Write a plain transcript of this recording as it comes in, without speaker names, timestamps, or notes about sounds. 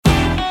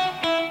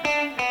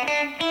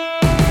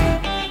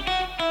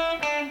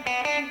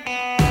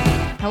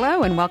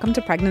Hello and welcome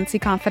to Pregnancy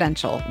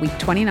Confidential, week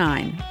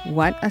 29,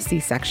 What a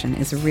C-Section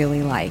is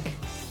Really Like.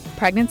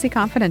 Pregnancy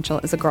Confidential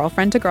is a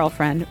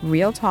girlfriend-to-girlfriend,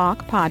 real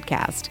talk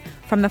podcast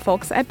from the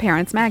folks at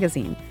Parents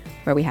Magazine,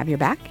 where we have your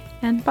back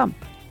and bump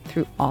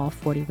through all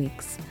 40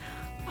 weeks.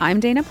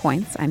 I'm Dana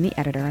Points. I'm the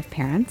editor of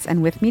Parents,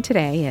 and with me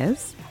today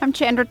is... I'm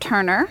Chandra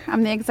Turner.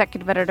 I'm the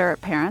executive editor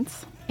at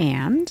Parents.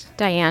 And...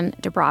 Diane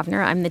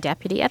Dubrovner. I'm the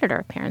deputy editor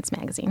of Parents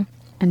Magazine.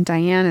 And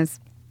Diane is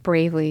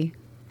bravely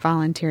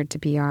volunteered to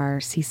be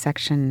our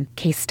C-section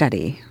case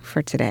study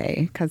for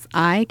today, because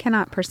I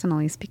cannot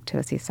personally speak to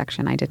a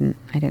C-section. I didn't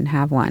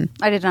have one.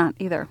 I did not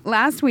either.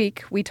 Last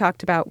week, we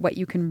talked about what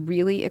you can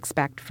really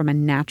expect from a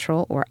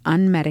natural or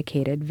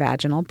unmedicated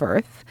vaginal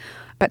birth,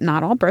 but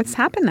not all births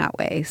happen that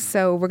way.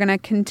 So we're going to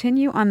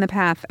continue on the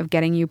path of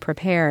getting you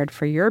prepared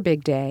for your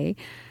big day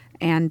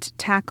and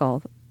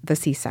tackle the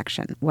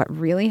C-section, what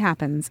really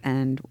happens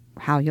and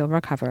how you'll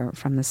recover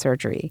from the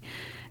surgery.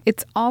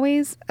 It's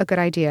always a good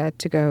idea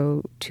to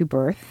go to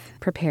birth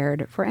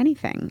prepared for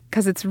anything,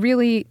 because it's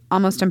really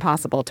almost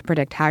impossible to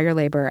predict how your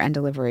labor and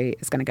delivery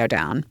is going to go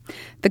down.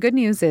 The good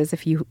news is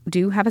if you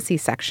do have a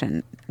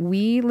C-section,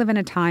 we live in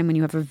a time when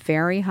you have a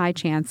very high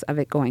chance of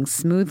it going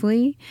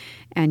smoothly,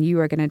 and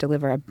you are going to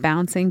deliver a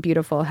bouncing,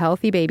 beautiful,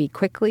 healthy baby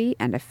quickly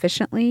and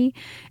efficiently.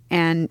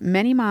 And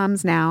many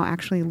moms now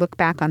actually look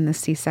back on this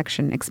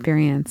C-section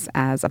experience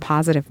as a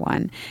positive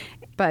one.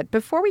 But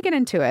before we get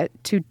into it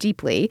too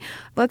deeply,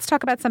 let's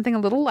talk about something a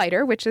little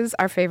lighter, which is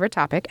our favorite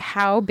topic.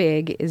 How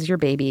big is your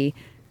baby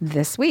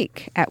this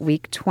week? At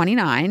week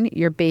 29,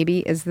 your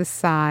baby is the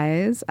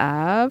size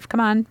of, come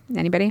on,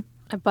 anybody?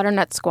 A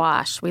butternut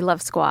squash. We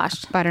love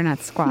squash. Butternut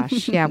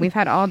squash. Yeah, we've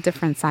had all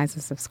different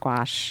sizes of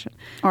squash.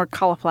 Or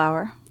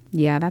cauliflower.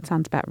 Yeah, that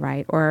sounds about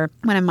right. Or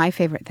one of my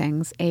favorite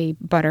things, a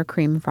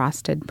buttercream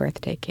frosted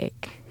birthday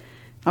cake.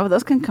 Oh,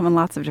 those can come in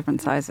lots of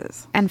different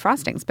sizes. And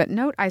frostings. But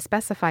note, I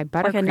specify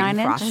buttercream like a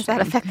 9-inch? frosting. Does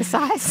that affect the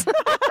size?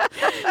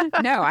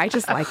 No, I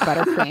just like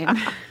buttercream.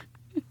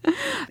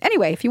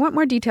 Anyway, if you want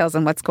more details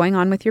on what's going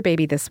on with your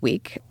baby this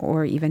week,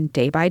 or even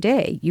day by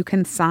day, you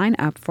can sign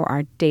up for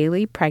our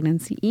daily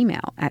pregnancy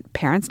email at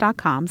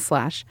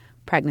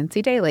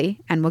parents.com/pregnancydaily,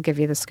 and we'll give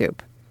you the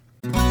scoop.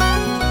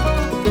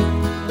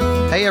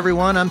 Hey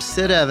everyone, I'm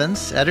Sid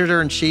Evans,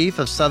 editor-in-chief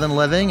of Southern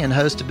Living and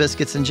host of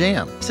Biscuits and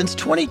Jam. Since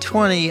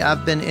 2020,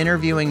 I've been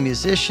interviewing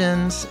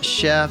musicians,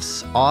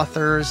 chefs,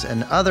 authors,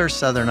 and other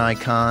Southern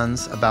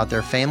icons about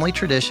their family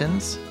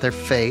traditions, their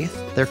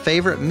faith, their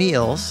favorite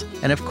meals,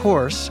 and of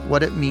course,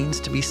 what it means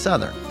to be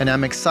Southern. And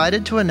I'm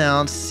excited to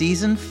announce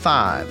Season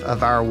 5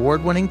 of our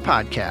award-winning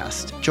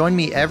podcast. Join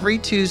me every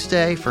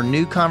Tuesday for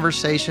new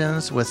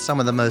conversations with some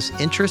of the most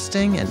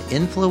interesting and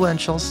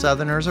influential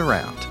Southerners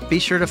around. Be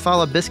sure to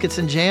follow Biscuits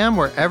and Jam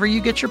wherever you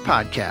get your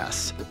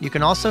podcasts. You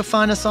can also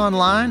find us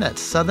online at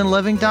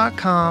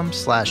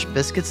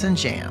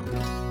southernliving.com/biscuitsandjam.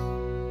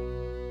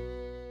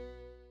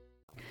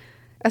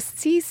 A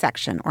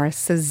C-section, or a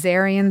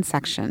cesarean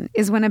section,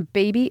 is when a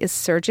baby is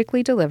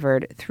surgically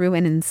delivered through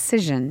an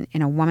incision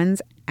in a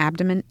woman's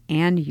abdomen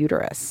and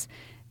uterus.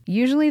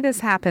 Usually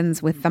this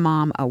happens with the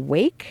mom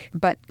awake,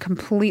 but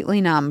completely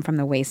numb from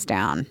the waist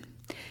down.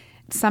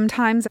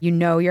 Sometimes you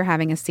know you're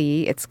having a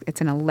C, it's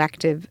an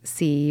elective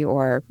C,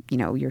 or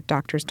your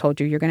doctor's told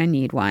you you're going to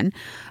need one.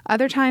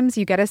 Other times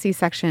you get a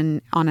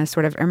C-section on a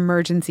sort of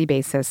emergency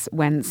basis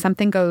when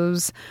something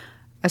goes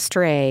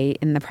astray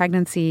in the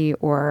pregnancy,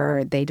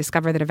 or they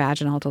discover that a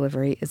vaginal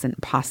delivery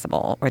isn't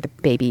possible, or the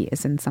baby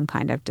is in some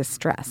kind of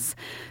distress.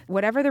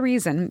 Whatever the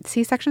reason,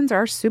 C-sections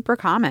are super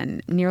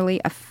common.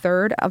 Nearly a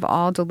third of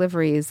all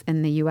deliveries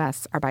in the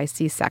U.S. are by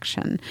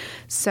C-section.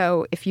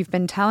 So if you've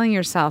been telling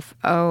yourself,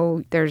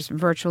 oh, there's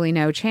virtually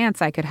no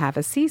chance I could have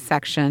a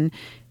C-section,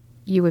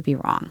 you would be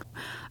wrong.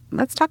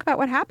 Let's talk about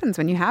what happens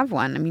when you have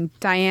one. I mean,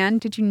 Diane,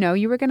 did you know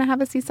you were going to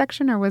have a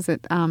C-section, or was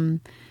it...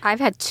 I've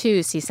had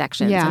 2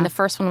 C-sections, and the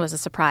first one was a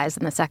surprise,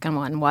 and the second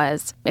one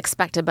was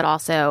expected, but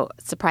also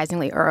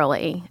surprisingly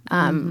early.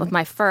 With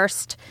my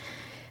first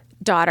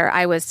daughter,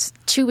 I was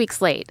 2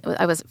 weeks late.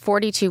 I was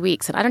 42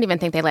 weeks, and I don't even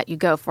think they let you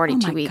go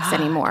 42 weeks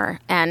anymore.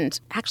 And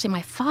actually,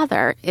 my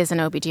father is an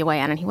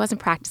OBGYN, and he wasn't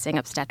practicing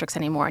obstetrics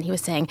anymore, and he was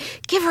saying,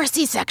 give her a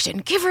C-section,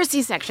 give her a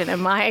C-section.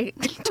 And my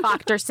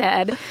doctor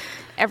said,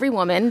 every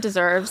woman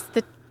deserves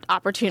the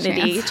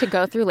opportunity to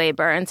go through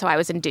labor. And so I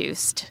was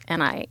induced,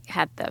 and I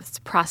had this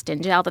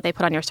Prostin gel that they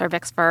put on your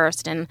cervix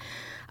first, and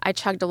I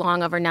chugged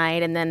along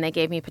overnight, and then they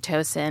gave me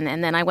Pitocin,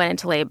 and then I went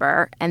into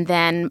labor, and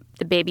then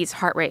the baby's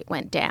heart rate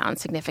went down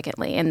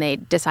significantly, and they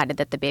decided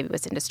that the baby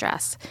was in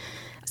distress.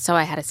 So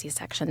I had a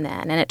C-section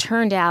then. And it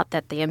turned out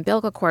that the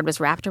umbilical cord was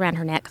wrapped around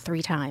her neck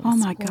 3 times. Oh,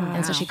 my God.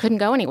 And so she couldn't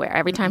go anywhere.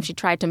 Every time she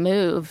tried to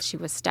move, she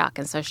was stuck.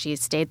 And so she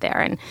stayed there.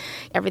 And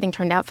everything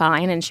turned out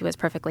fine, and she was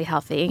perfectly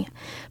healthy.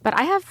 But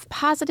I have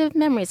positive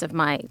memories of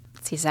my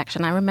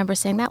C-section. I remember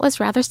saying that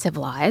was rather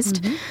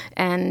civilized. Mm-hmm.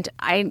 And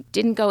I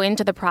didn't go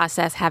into the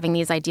process having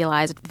these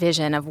idealized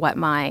vision of what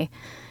my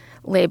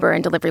labor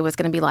and delivery was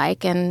going to be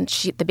like. And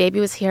the baby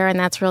was here, and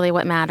that's really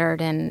what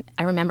mattered. And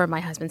I remember my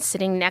husband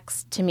sitting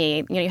next to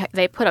me.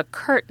 They put a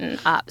curtain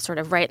up sort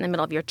of right in the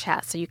middle of your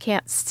chest, so you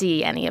can't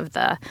see any of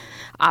the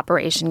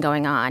operation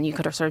going on. You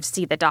could sort of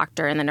see the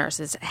doctor and the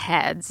nurses'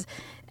 heads.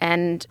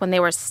 And when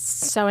they were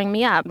sewing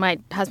me up, my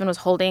husband was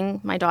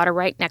holding my daughter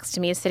right next to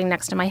me, sitting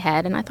next to my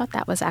head. And I thought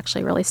that was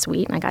actually really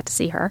sweet, and I got to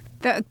see her.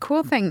 The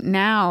cool thing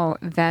now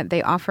that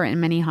they offer in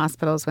many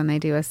hospitals when they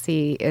do a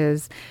C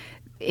is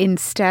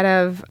instead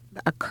of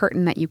a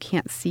curtain that you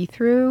can't see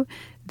through,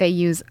 they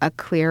use a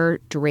clear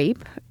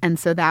drape. And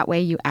so that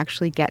way you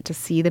actually get to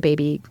see the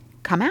baby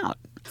come out.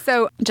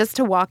 So just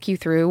to walk you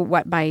through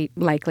what might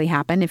likely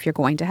happen if you're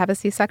going to have a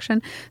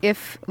C-section,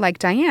 if, like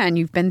Diane,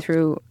 you've been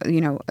through,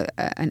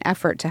 an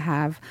effort to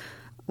have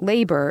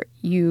labor,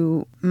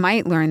 you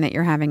might learn that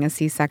you're having a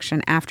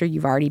C-section after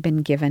you've already been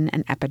given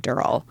an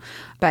epidural.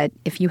 But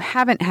if you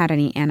haven't had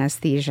any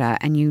anesthesia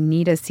and you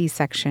need a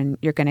C-section,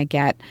 you're going to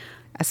get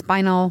a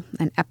spinal,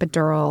 an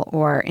epidural,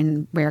 or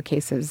in rare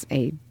cases,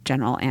 a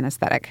general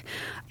anesthetic.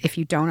 If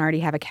you don't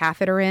already have a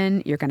catheter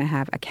in, you're going to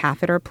have a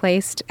catheter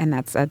placed, and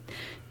that's a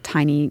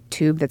tiny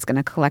tube that's going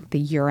to collect the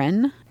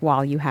urine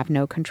while you have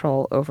no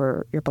control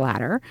over your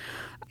bladder.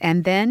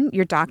 And then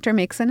your doctor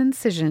makes an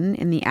incision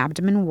in the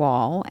abdomen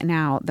wall.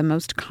 Now, the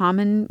most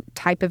common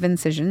type of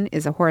incision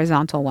is a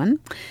horizontal one.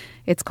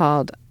 It's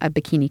called a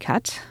bikini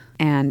cut,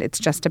 and it's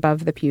just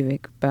above the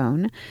pubic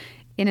bone.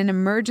 In an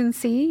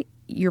emergency,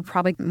 you're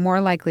probably more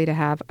likely to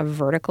have a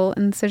vertical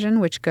incision,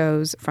 which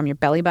goes from your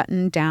belly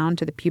button down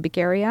to the pubic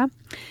area,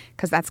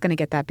 because that's going to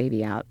get that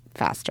baby out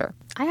faster.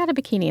 I had a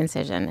bikini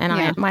incision,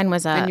 and mine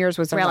was and yours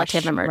was a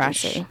relative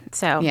emergency.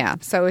 Rush.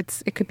 So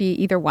it could be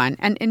either one,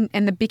 and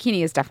the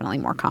bikini is definitely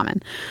more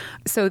common.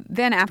 So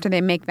then after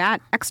they make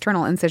that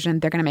external incision,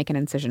 they're going to make an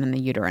incision in the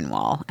uterine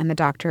wall, and the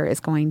doctor is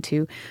going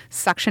to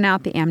suction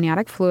out the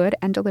amniotic fluid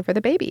and deliver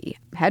the baby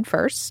head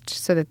first,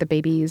 so that the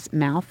baby's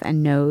mouth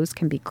and nose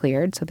can be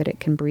cleared, so that it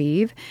can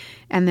breathe.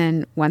 And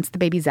then once the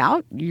baby's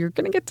out, you're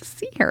going to get to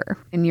see her.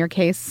 In your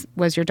case,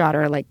 was your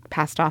daughter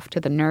passed off to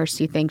the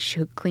nurse? You think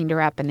she cleaned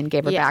her up and then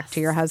gave her back to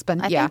your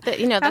husband? I think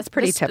that, that's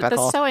pretty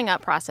typical. The sewing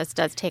up process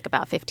does take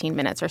about 15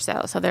 minutes or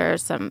so. So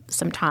there's some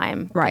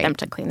time for them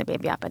to clean the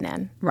baby up and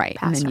then pass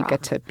and then her you off.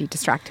 get to be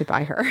distracted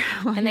by her.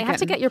 And they have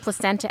to get your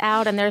placenta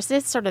out, and there's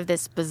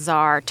this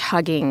bizarre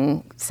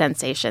tugging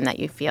sensation that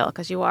you feel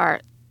because you are.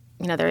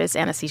 There is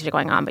anesthesia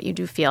going on, but you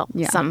do feel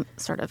some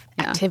sort of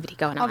activity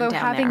going on down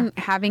there.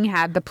 Having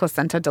had the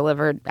placenta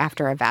delivered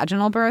after a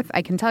vaginal birth,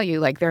 I can tell you,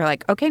 they're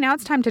like, okay, now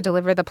it's time to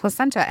deliver the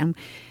placenta,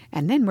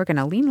 and then we're going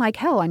to lean like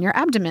hell on your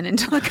abdomen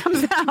until it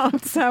comes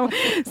out. So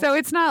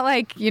it's not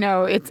like,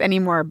 it's any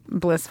more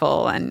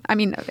blissful. And I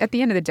mean, at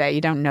the end of the day,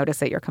 you don't notice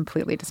that you're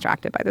completely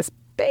distracted by this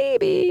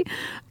baby.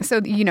 So,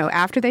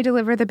 after they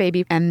deliver the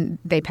baby and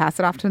they pass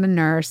it off to the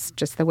nurse,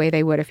 just the way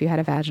they would if you had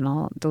a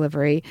vaginal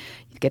delivery,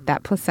 you get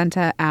that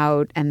placenta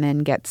out and then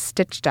get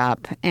stitched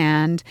up.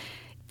 And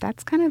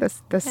that's kind of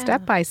the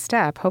step by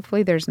step.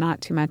 Hopefully there's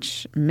not too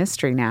much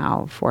mystery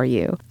now for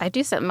you. I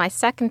do so. My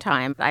second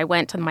time, I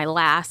went to my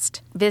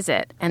last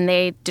visit, and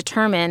they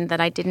determined that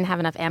I didn't have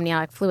enough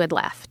amniotic fluid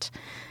left.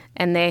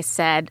 And they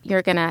said,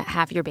 you're going to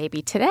have your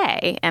baby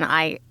today. And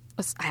I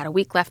had a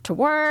week left to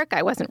work.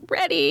 I wasn't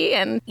ready.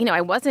 And,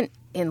 I wasn't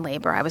in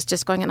labor. I was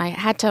just going, and I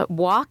had to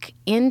walk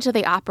into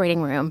the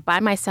operating room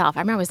by myself. I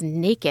remember I was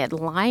naked,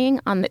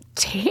 lying on the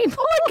table.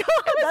 Oh my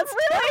God, that's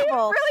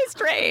really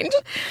strange.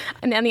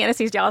 And then the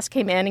anesthesiologist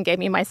came in and gave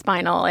me my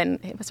spinal,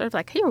 and it was sort of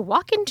like, hey, you're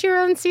walking to your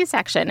own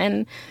C-section.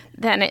 And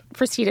then it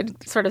proceeded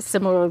sort of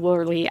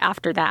similarly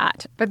after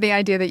that. But the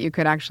idea that you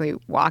could actually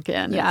walk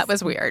in. Yeah, it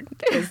was weird.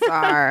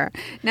 Bizarre.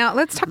 Now,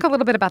 let's talk a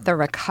little bit about the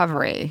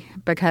recovery,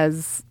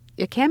 because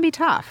it can be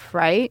tough,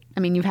 right? I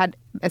mean, you've had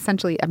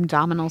essentially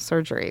abdominal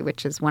surgery,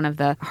 which is one of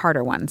the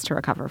harder ones to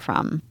recover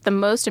from. The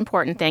most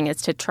important thing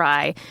is to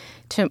try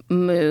to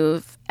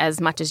move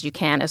as much as you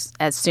can,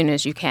 as soon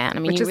as you can. I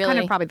mean, which is kind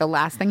of probably the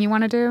last thing you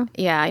want to do.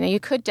 Yeah, you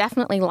could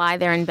definitely lie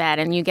there in bed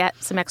and you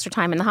get some extra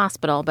time in the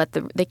hospital, but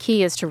the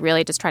key is to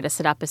really just try to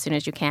sit up as soon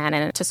as you can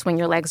and to swing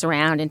your legs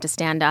around and to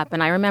stand up.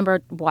 And I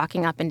remember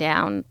walking up and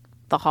down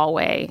the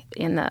hallway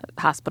in the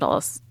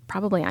hospitals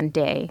probably on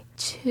day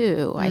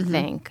 2, I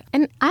think.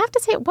 And I have to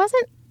say, it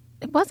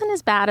wasn't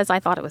as bad as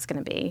I thought it was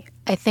going to be.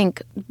 I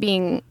think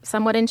being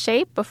somewhat in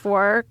shape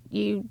before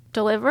you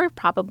deliver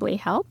probably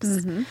helps.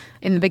 Mm-hmm.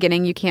 In the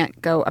beginning, you can't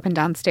go up and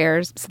down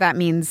stairs. So that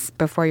means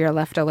before you're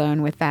left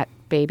alone with that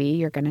baby,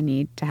 you're going to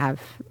need to have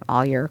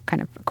all your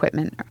kind of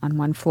equipment on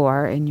one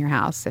floor in your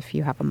house if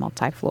you have a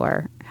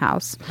multi-floor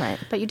house. Right.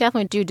 But you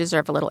definitely do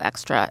deserve a little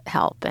extra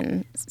help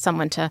and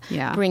someone to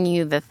bring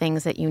you the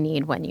things that you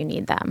need when you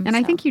need them. And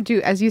I think you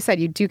do, as you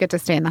said, you do get to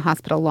stay in the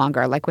hospital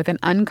longer. Like with an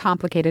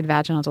uncomplicated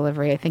vaginal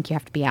delivery, I think you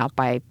have to be out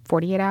by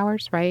 48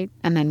 hours, right?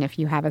 And then if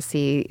you have a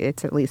C,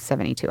 it's at least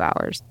 72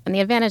 hours. And the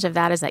advantage of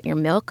that is that your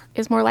milk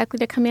is more likely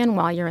to come in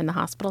while you're in the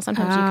hospital.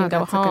 Sometimes you can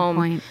go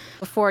home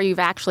before you've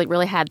actually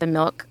really had the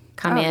milk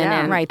come in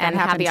and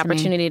have the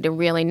opportunity to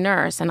really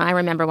nurse. And I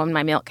remember when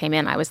my milk came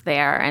in, I was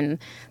there, and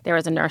there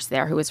was a nurse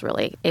there who was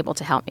really able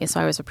to help me.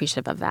 So I was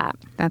appreciative of that.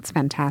 That's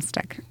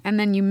fantastic. And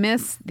then you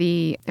miss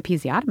the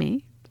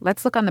episiotomy.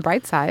 Let's look on the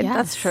bright side. Yes.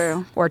 That's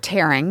true. Or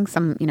tearing.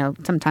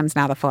 Sometimes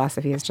now the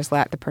philosophy is just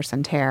let the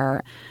person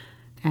tear,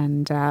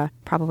 and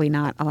probably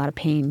not a lot of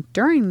pain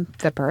during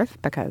the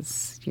birth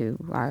because you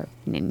are,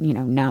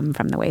 numb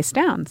from the waist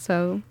down.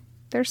 So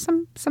there's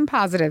some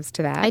positives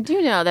to that. I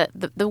do know that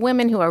the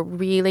women who are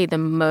really the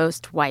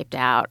most wiped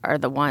out are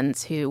the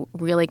ones who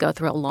really go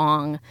through a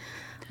long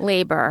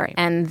labor,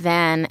 and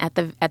then at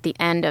the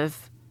end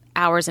of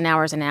hours and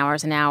hours and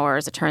hours and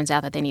hours, it turns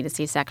out that they need a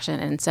C-section.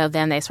 And so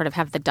then they sort of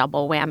have the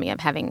double whammy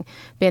of having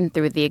been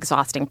through the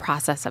exhausting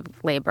process of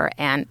labor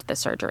and the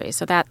surgery.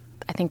 So I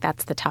think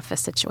that's the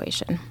toughest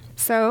situation.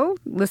 So,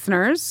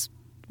 listeners,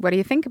 what do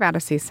you think about a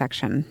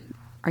C-section?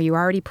 Are you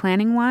already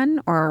planning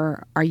one,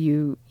 or are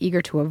you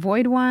eager to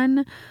avoid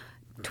one?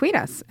 Tweet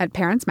us at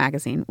Parents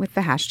Magazine with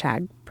the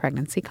hashtag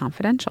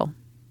PregnancyConfidential.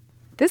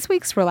 This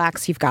week's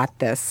Relax You've Got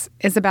This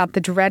is about the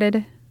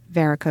dreaded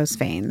varicose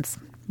veins,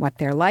 what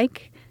they're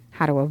like,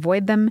 how to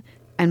avoid them,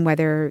 and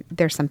whether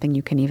there's something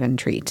you can even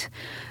treat.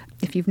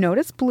 If you've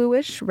noticed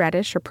bluish,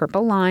 reddish, or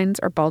purple lines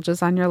or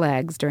bulges on your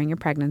legs during your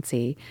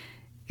pregnancy,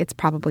 it's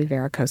probably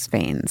varicose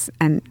veins.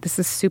 And this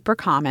is super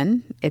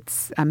common.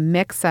 It's a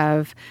mix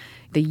of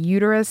the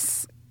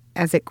uterus,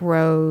 as it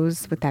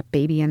grows with that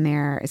baby in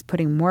there, is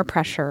putting more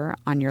pressure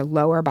on your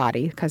lower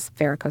body because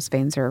varicose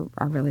veins are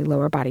really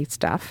lower body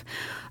stuff.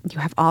 You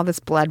have all this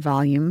blood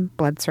volume,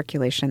 blood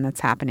circulation that's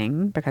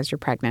happening because you're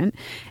pregnant.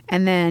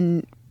 And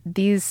then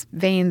these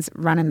veins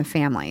run in the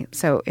family.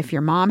 So if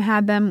your mom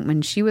had them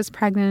when she was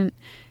pregnant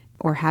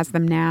or has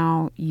them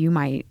now, you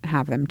might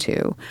have them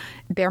too.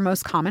 They're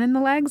most common in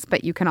the legs,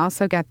 but you can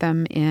also get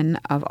them in,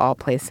 of all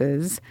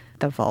places,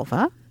 the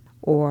vulva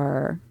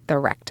or the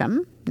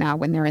rectum. Now,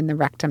 when they're in the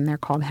rectum, they're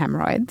called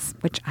hemorrhoids,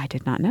 which I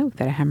did not know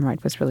that a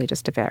hemorrhoid was really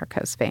just a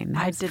varicose vein.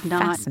 I did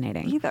not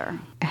fascinating. Either.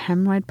 A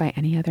hemorrhoid by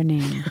any other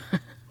name?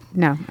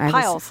 No.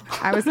 Piles.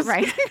 I was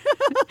right.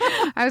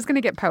 I was going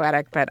to get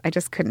poetic, but I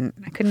just couldn't.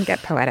 I couldn't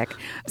get poetic.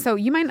 So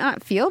you might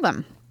not feel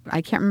them.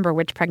 I can't remember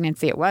which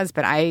pregnancy it was,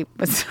 but I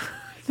was...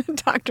 The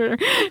doctor,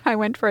 I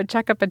went for a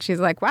checkup and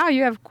she's like, wow,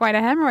 you have quite a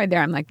hemorrhoid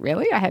there. I'm like,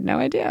 really? I had no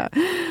idea.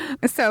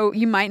 So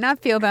you might not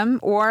feel them,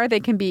 or they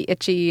can be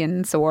itchy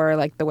and sore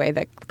like the way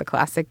that the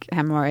classic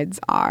hemorrhoids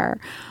are.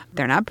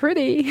 They're not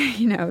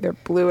pretty, they're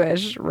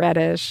bluish,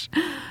 reddish.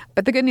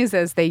 But the good news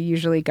is they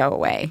usually go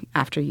away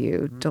after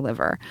you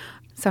deliver.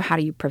 So how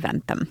do you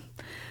prevent them?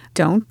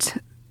 Don't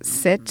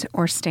sit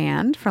or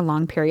stand for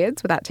long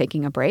periods without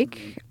taking a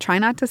break. Try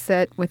not to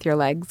sit with your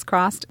legs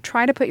crossed.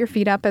 Try to put your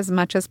feet up as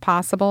much as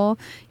possible.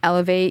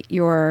 Elevate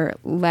your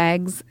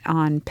legs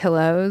on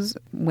pillows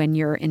when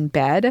you're in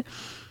bed.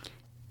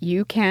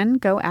 You can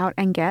go out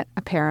and get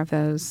a pair of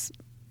those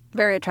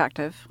very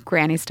attractive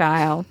granny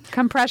style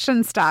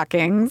compression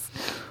stockings.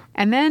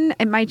 And then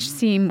it might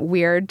seem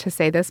weird to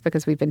say this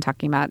because we've been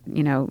talking about,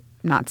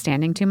 not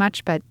standing too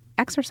much, but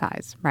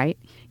exercise, right?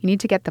 You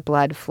need to get the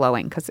blood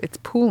flowing because it's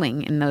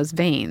pooling in those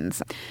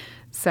veins.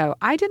 So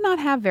I did not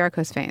have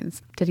varicose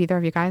veins. Did either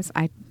of you guys?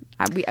 They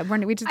don't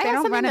run in my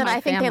family. I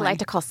think they like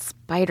to call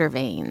spider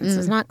veins.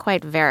 It's not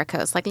quite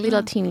varicose, like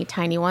little teeny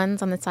tiny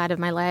ones on the side of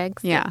my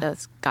legs. Yeah.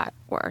 Those got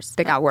worse.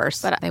 They got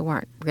worse. But they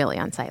weren't really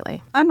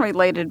unsightly.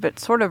 Unrelated, but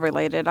sort of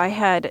related. I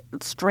had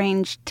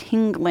strange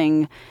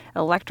tingling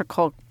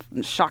electrical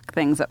shock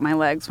things at my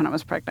legs when I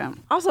was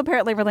pregnant. Also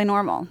apparently really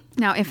normal.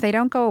 Now, if they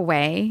don't go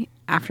away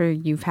after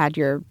you've had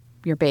your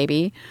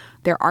baby,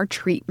 there are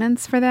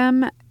treatments for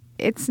them.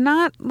 It's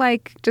not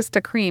like just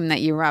a cream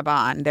that you rub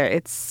on.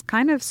 It's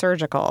kind of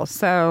surgical.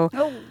 So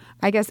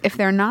I guess if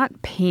they're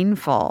not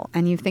painful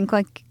and you think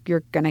like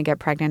you're going to get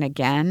pregnant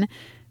again,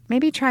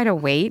 maybe try to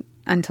wait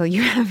until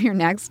you have your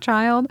next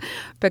child,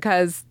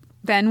 because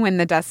then when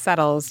the dust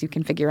settles, you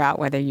can figure out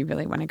whether you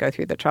really want to go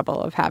through the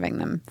trouble of having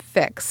them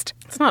fixed.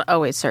 It's not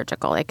always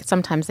surgical. Like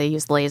sometimes they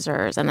use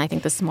lasers, and I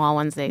think the small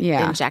ones, they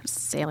inject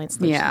saline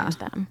solution into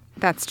them.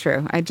 That's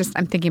true. I'm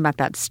thinking about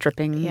that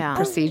stripping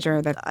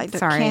procedure. I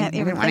can't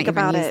even think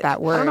about use it. that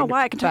word. I don't know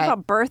why. I can talk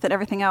about birth and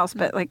everything else,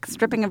 but like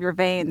stripping of your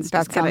veins.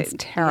 That sounds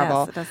terrible.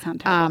 Yes, it does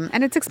sound terrible.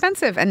 And it's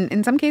expensive. And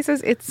in some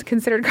cases, it's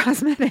considered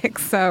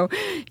cosmetics. So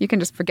you can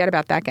just forget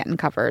about that getting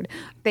covered.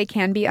 They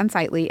can be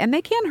unsightly and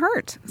they can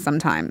hurt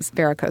sometimes,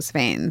 varicose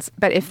veins.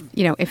 But if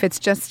it's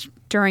just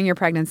during your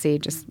pregnancy,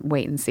 just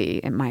wait and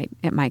see. It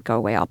might go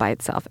away all by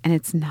itself. And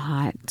it's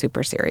not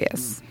super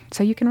serious.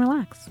 So you can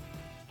relax.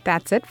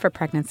 That's it for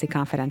Pregnancy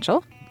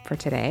Confidential for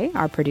today.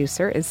 Our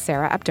producer is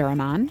Sarah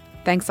Abdurrahman.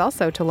 Thanks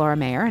also to Laura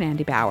Mayer and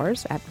Andy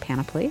Bowers at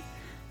Panoply.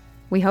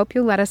 We hope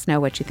you'll let us know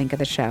what you think of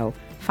the show.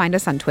 Find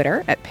us on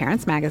Twitter at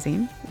Parents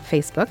Magazine,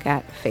 Facebook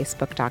at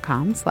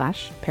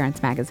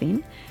facebook.com/Parents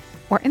Magazine,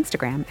 or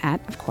Instagram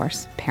at, of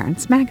course,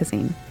 Parents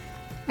Magazine.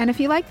 And if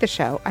you like the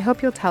show, I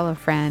hope you'll tell a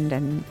friend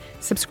and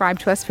subscribe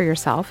to us for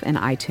yourself in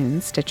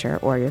iTunes, Stitcher,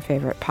 or your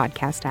favorite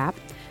podcast app.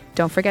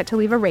 Don't forget to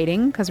leave a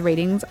rating, because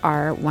ratings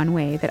are one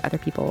way that other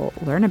people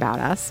learn about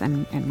us,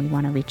 and we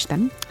want to reach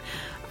them.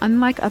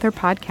 Unlike other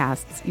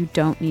podcasts, you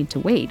don't need to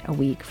wait a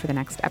week for the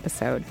next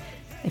episode.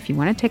 If you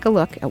want to take a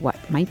look at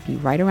what might be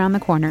right around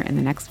the corner in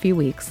the next few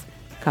weeks,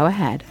 go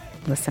ahead,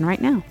 listen right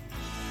now.